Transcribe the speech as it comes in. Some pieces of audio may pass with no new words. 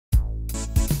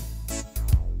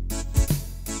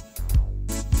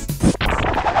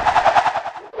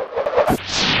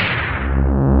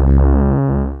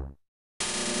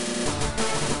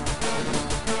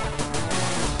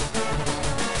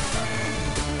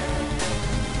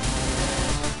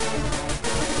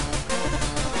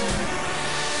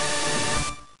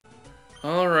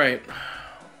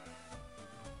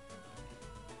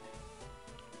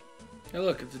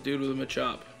look, it's a dude with a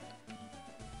Machop.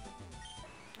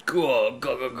 Gaw,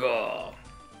 gaw, gaw, gaw.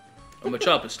 A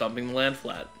Machop is stomping the land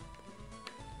flat.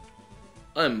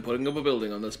 I'm putting up a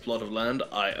building on this plot of land.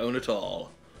 I own it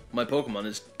all. My Pokemon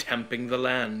is tamping the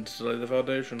land to lay the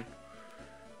foundation.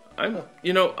 I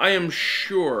am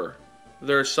sure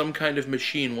there's some kind of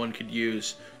machine one could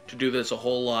use to do this a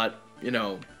whole lot,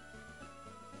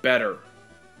 better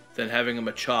than having a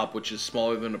Machop, which is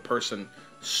smaller than a person,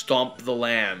 stomp the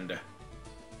land.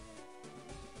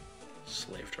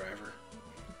 Slave driver.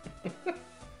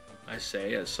 I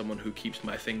say, as someone who keeps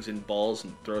my things in balls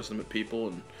and throws them at people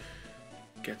and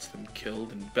gets them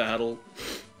killed in battle.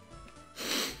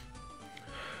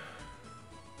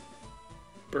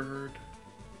 Bird.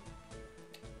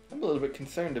 I'm a little bit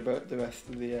concerned about the rest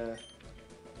of the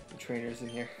trainers in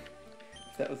here.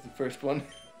 If that was the first one.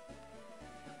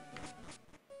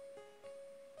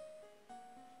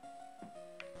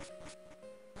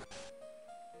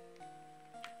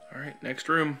 Alright, next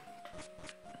room.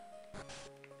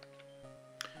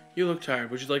 You look tired.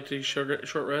 Would you like to take a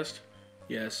short rest?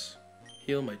 Yes.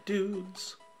 Heal my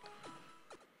dudes.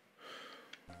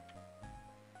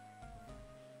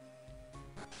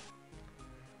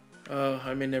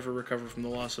 I may never recover from the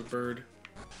loss of Bird.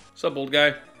 Sup, old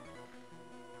guy?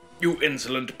 You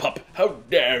insolent pup! How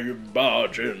dare you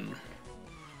barge in?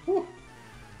 Whew.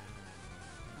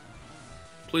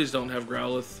 Please don't have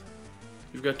Growlithe.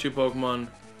 You've got 2 Pokemon.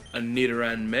 A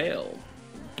Nidoran male.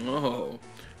 Oh.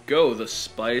 Go, the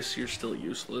spice. You're still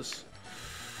useless.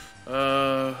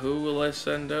 Who will I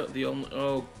send out? The only...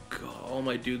 Oh, God. All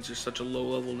my dudes are such a low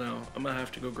level now. I'm gonna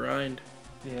have to go grind.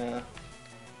 Yeah.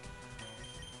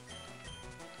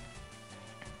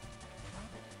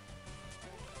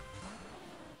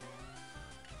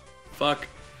 Fuck.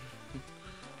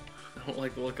 I don't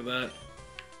like the look of that.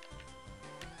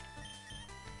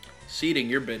 Seeding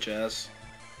your bitch ass.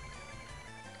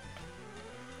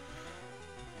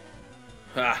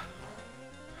 Ha.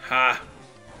 Ha.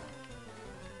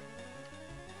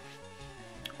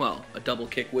 Well, a double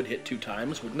kick would hit 2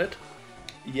 times, wouldn't it?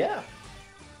 Yeah.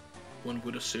 One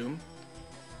would assume.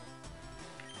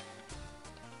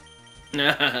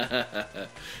 Now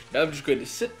I'm just going to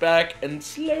sit back and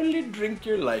slowly drink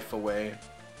your life away.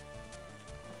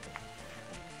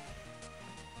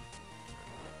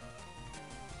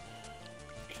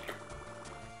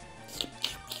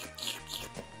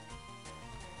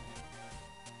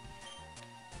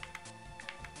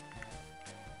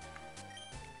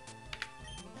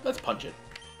 Let's punch it.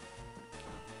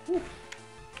 Whew.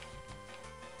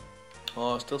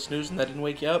 Oh, still snoozing? That didn't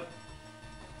wake you up?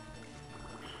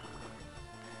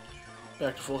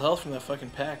 Back to full health from that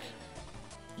fucking pack.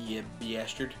 You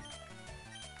bastard.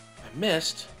 I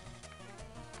missed.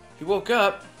 He woke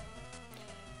up.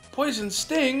 Poison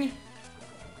sting.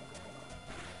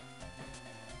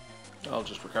 I'll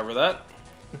just recover that.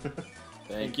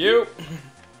 Thank you.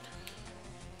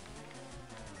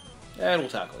 And we'll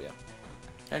tackle you.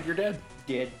 And you're dead.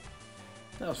 Dead.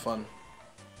 That was fun.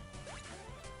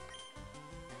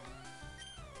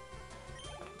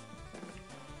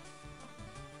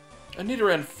 A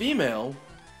Nidoran female?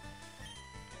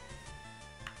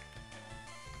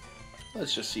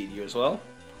 Let's just seed you as well.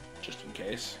 Just in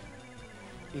case.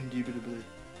 Indubitably.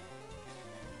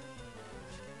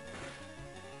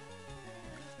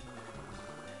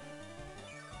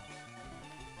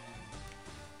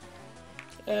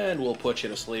 And we'll put you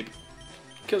to sleep.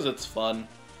 Because it's fun.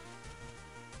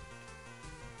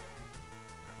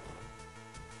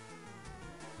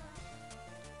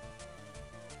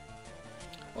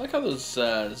 I like how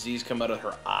those Z's come out of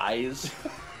her eyes.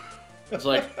 It's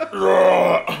like...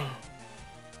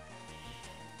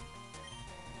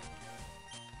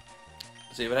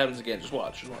 See if it happens again. Just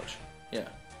watch. Just watch. Yeah.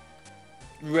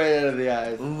 Right out of the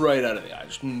eyes. Right out of the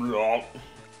eyes.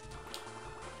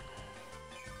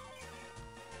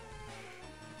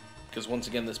 Because once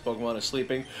again, this Pokemon is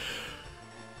sleeping.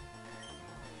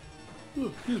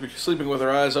 Excuse me. Sleeping with her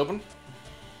eyes open.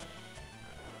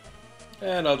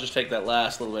 And I'll just take that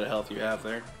last little bit of health you have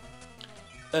there.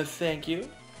 Thank you.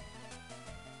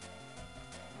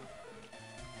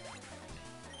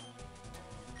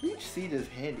 Each seed is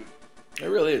handy. It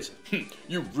really is.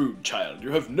 You rude child.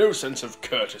 You have no sense of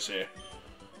courtesy.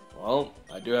 Well,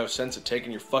 I do have a sense of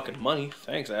taking your fucking money.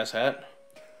 Thanks, asshat.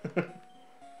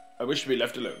 I wish to be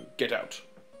left alone. Get out.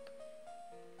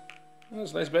 Oh,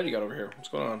 that's a nice bed you got over here. What's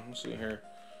going on? Let's see here.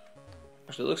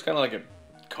 Actually, it looks kind of like a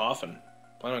coffin.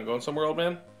 Plan on going somewhere, old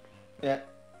man? Yeah.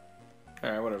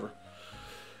 Alright, whatever.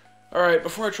 Alright,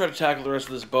 before I try to tackle the rest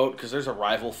of this boat, because there's a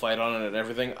rival fight on it and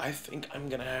everything, I think I'm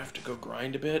going to have to go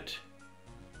grind a bit.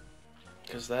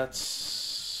 Because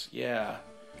that's... Yeah.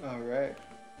 Alright.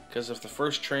 Because if the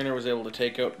first trainer was able to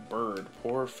take out Bird,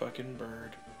 poor fucking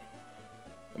Bird.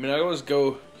 I mean, I always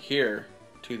go here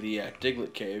to the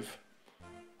Diglett Cave.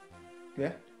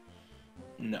 Yeah?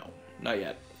 No, not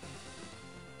yet.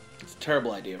 It's a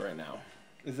terrible idea right now.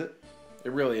 Is it?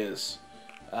 It really is.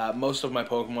 Most of my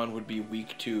Pokemon would be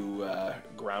weak to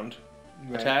ground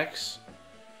attacks.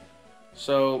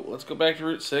 So let's go back to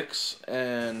Route 6,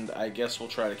 and I guess we'll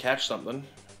try to catch something.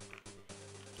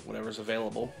 Whatever's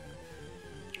available.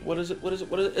 What is it? What is it?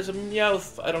 What is it? It's a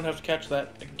Meowth. I don't have to catch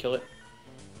that. I can kill it.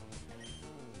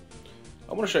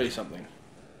 I want to show you something.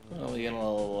 Oh, we get a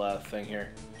little thing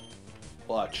here.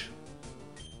 Watch.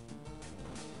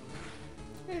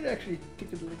 It actually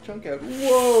took a little chunk out.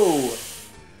 Whoa!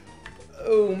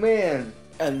 Oh, man.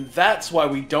 And that's why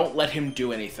we don't let him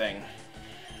do anything.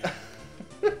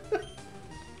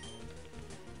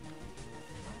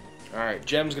 Alright,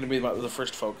 Gem's going to be the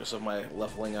first focus of my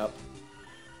leveling up.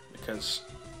 Because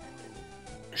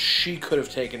she could have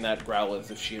taken that Growlithe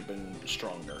if she had been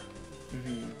stronger.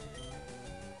 Mm-hmm.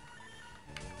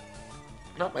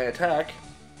 Not my attack.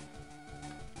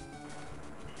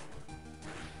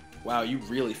 Wow, you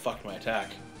really fucked my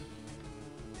attack.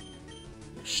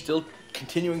 You're still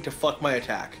continuing to fuck my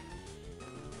attack.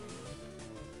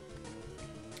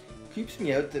 Creeps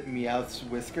me out that Meowth's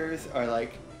whiskers are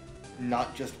like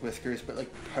not just whiskers, but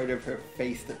like part of her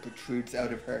face that protrudes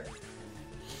out of her.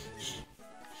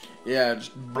 Yeah,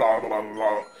 just blah blah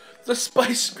blah. The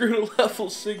Spice grew to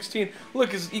level 16.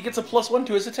 Look, he gets a +1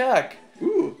 to his attack.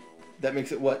 Ooh, that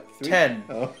makes it what? 3? 10.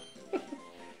 Oh.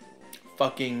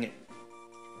 Fucking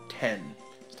 10.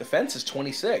 His defense is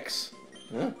 26.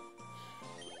 Huh.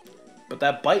 But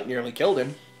that bite nearly killed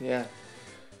him. Yeah.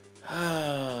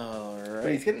 Alright.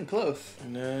 But he's getting close.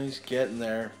 No, he's getting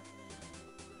there.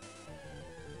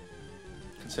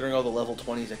 Considering all the level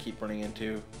 20s I keep running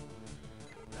into.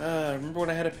 Remember when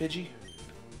I had a Pidgey?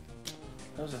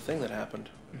 That was a thing that happened.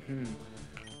 Mm-hmm.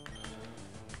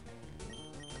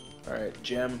 Alright,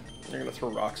 Gem, you're gonna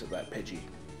throw rocks at that Pidgey.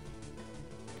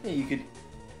 Yeah, you could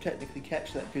technically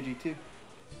catch that Pidgey too,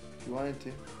 if you wanted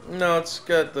to. No, it's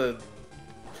got the...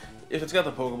 If it's got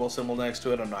the Pokeball symbol next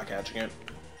to it, I'm not catching it.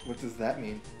 What does that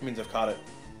mean? It means I've caught it.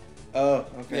 Oh,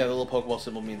 okay. Yeah, the little Pokeball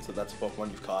symbol means that that's a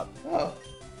Pokemon you've caught. Oh.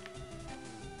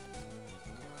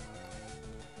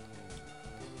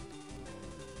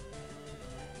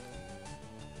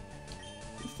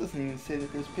 This doesn't even say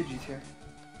that there's Pidgeys here.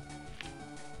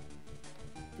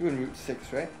 You're in Route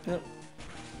 6, right? Yep.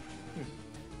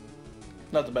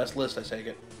 Not the best list, I take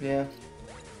it. Yeah.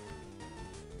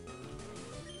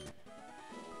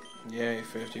 Yay,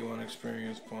 51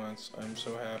 experience points. I'm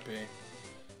so happy.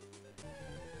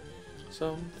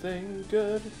 Something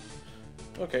good.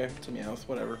 Okay, it's a Meowth,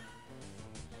 whatever.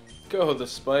 Go, the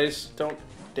Spice. Don't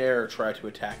dare try to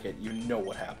attack it. You know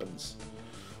what happens.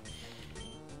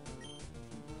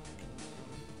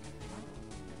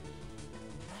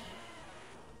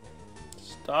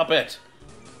 Stop it!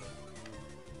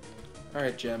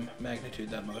 Alright, Gem. Magnitude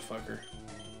that motherfucker.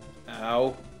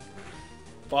 Ow.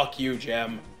 Fuck you,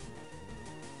 Gem.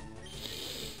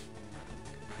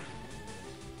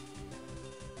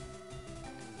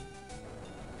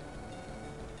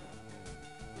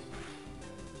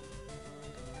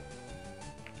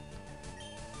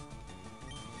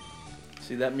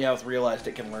 See, that Meowth realized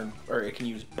it can learn, or it can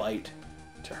use Bite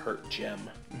to hurt Gem.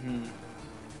 Mm-hmm.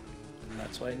 And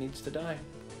that's why it needs to die.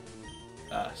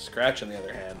 Scratch, on the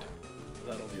other hand,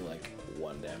 that'll do like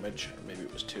 1 damage, or maybe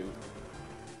it was 2.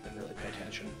 Didn't really pay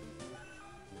attention.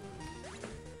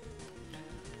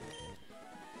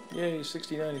 Yay,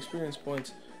 69 experience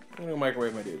points. I'm gonna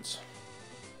microwave my dudes.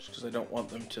 Just because I don't want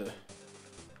them to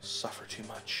suffer too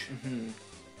much. Mm-hmm.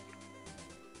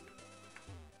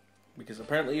 Because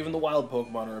apparently even the wild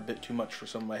Pokemon are a bit too much for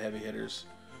some of my heavy hitters.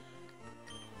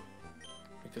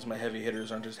 Because my heavy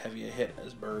hitters aren't as heavy a hit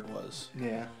as Bird was.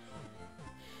 Yeah.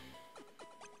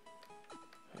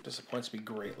 It disappoints me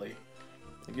greatly.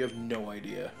 Like, you have no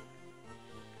idea.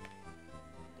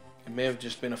 It may have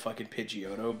just been a fucking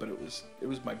Pidgeotto, but it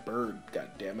was my Bird,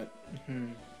 god damn it.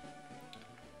 Mm-hmm.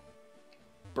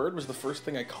 Bird was the first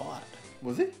thing I caught.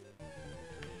 Was he?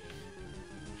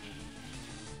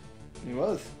 He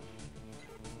was.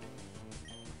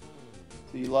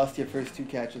 So you lost your first 2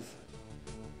 catches.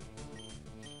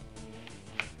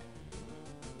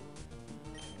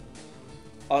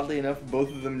 Oddly enough, both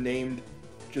of them named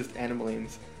just animal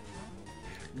names.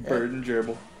 Bird and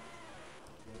Gerbil.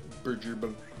 Bird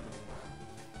Gerbil.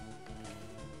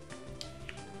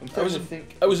 I'm starting to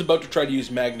think. I was about to try to use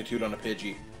Magnitude on a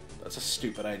Pidgey. That's a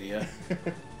stupid idea.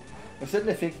 I'm starting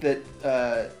to think that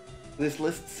the This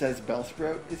list says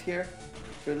Bellsprout is here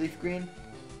for Leaf Green,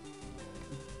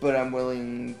 but I'm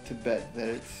willing to bet that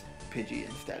it's Pidgey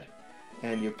instead.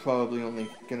 And you're probably only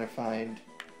gonna find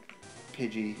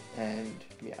Pidgey and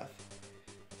Meowth.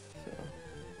 So.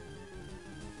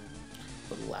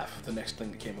 I would laugh if the next thing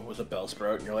that came up was a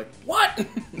Bellsprout and you're like, what?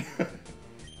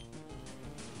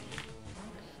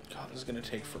 God, this is gonna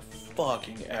take for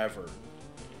fucking ever.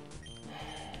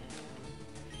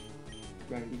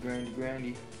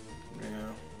 Grindy.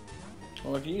 Yeah.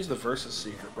 Well, I can use the Versus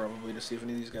Seeker probably to see if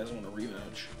any of these guys want a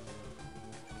rematch.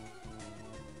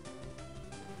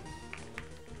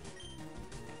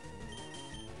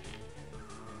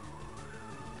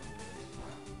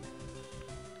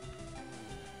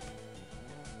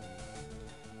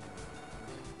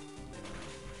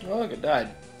 Oh, look, it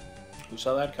died. Who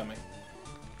saw that coming?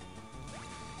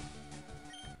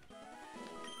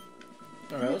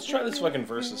 Alright, let's try this fucking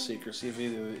Versus Seeker, see if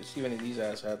any of these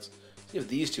asshats, see if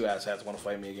these two asshats want to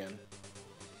fight me again.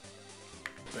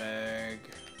 Bag.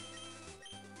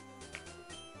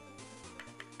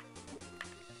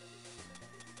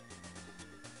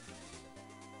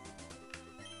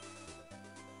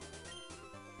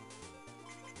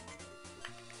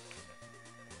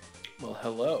 Well,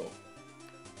 hello.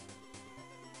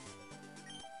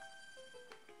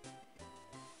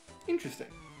 Interesting.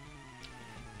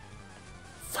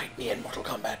 Fight me in Mortal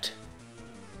Kombat.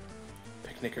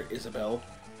 Picnicker Isabel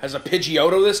has a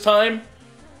Pidgeotto this time?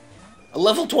 A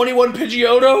level 21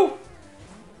 Pidgeotto?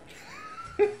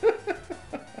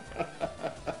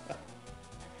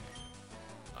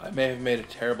 I may have made a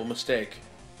terrible mistake.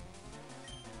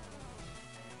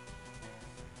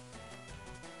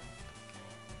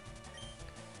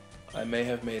 I may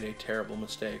have made a terrible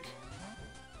mistake.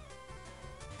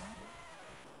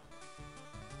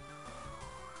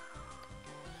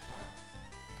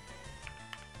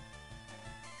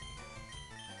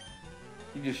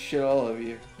 You just shit all over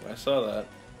you. I saw that.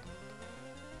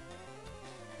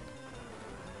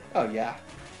 Oh, yeah.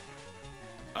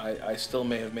 I still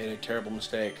may have made a terrible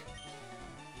mistake.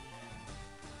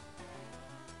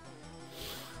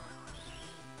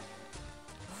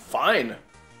 Fine.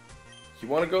 You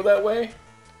want to go that way?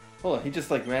 Hold on, he just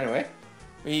like ran away?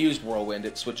 He used Whirlwind,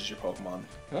 it switches your Pokemon.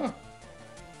 Oh.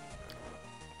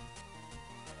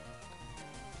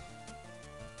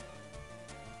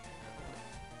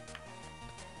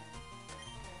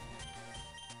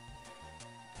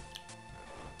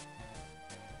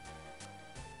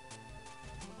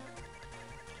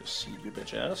 Just seed your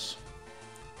bitch ass.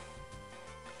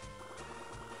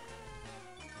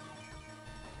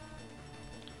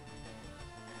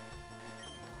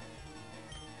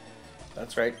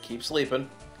 That's right, keep sleeping.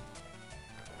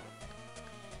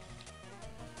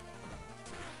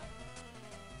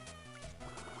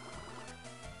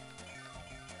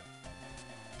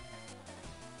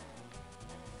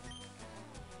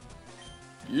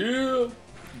 Yeah!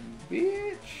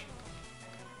 Bitch!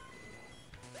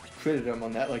 Critted him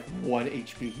on that like 1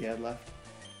 HP he had left.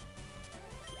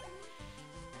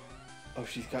 Oh,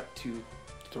 she's got 2.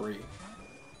 3.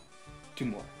 2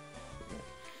 more.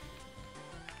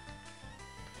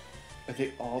 Are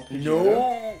they all Pidgeotto?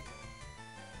 No!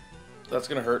 That's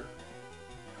gonna hurt.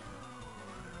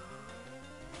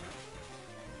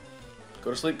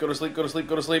 Go to sleep, go to sleep, go to sleep,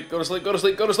 go to sleep, go to sleep, go to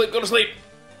sleep, go to sleep, go to sleep!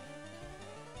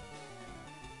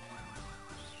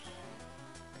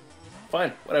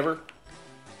 Fine, whatever.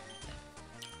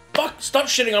 Fuck! Stop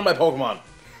shitting on my Pokemon!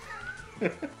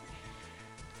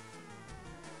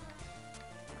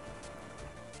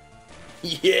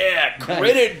 Yeah!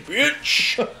 Critted,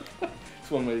 bitch!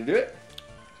 That's one way to do it.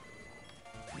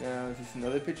 Now, is this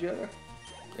another Pidgeotto?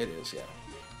 It is, yeah.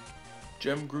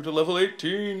 Gem grew to level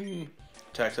 18.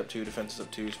 Attacks up 2, defense is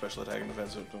up 2, special attack and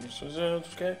defense up 2.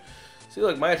 Okay. See,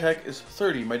 look, my attack is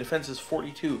 30, my defense is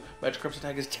 42, Magikarp's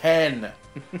attack is 10.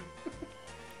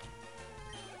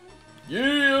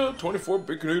 Yeah, 24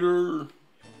 Baconator.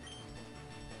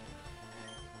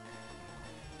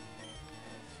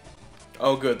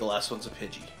 Oh, good, the last one's a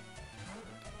Pidgey.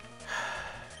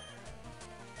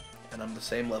 And I'm the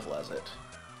same level as it.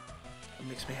 It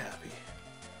makes me happy.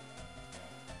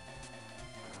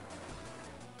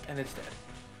 And it's dead.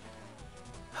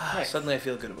 Nice. Suddenly I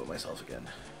feel good about myself again.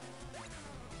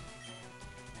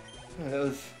 Oh, that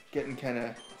was getting kind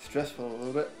of stressful a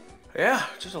little bit. Yeah,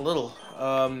 just a little.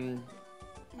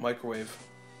 Microwave.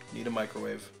 Need a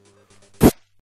microwave.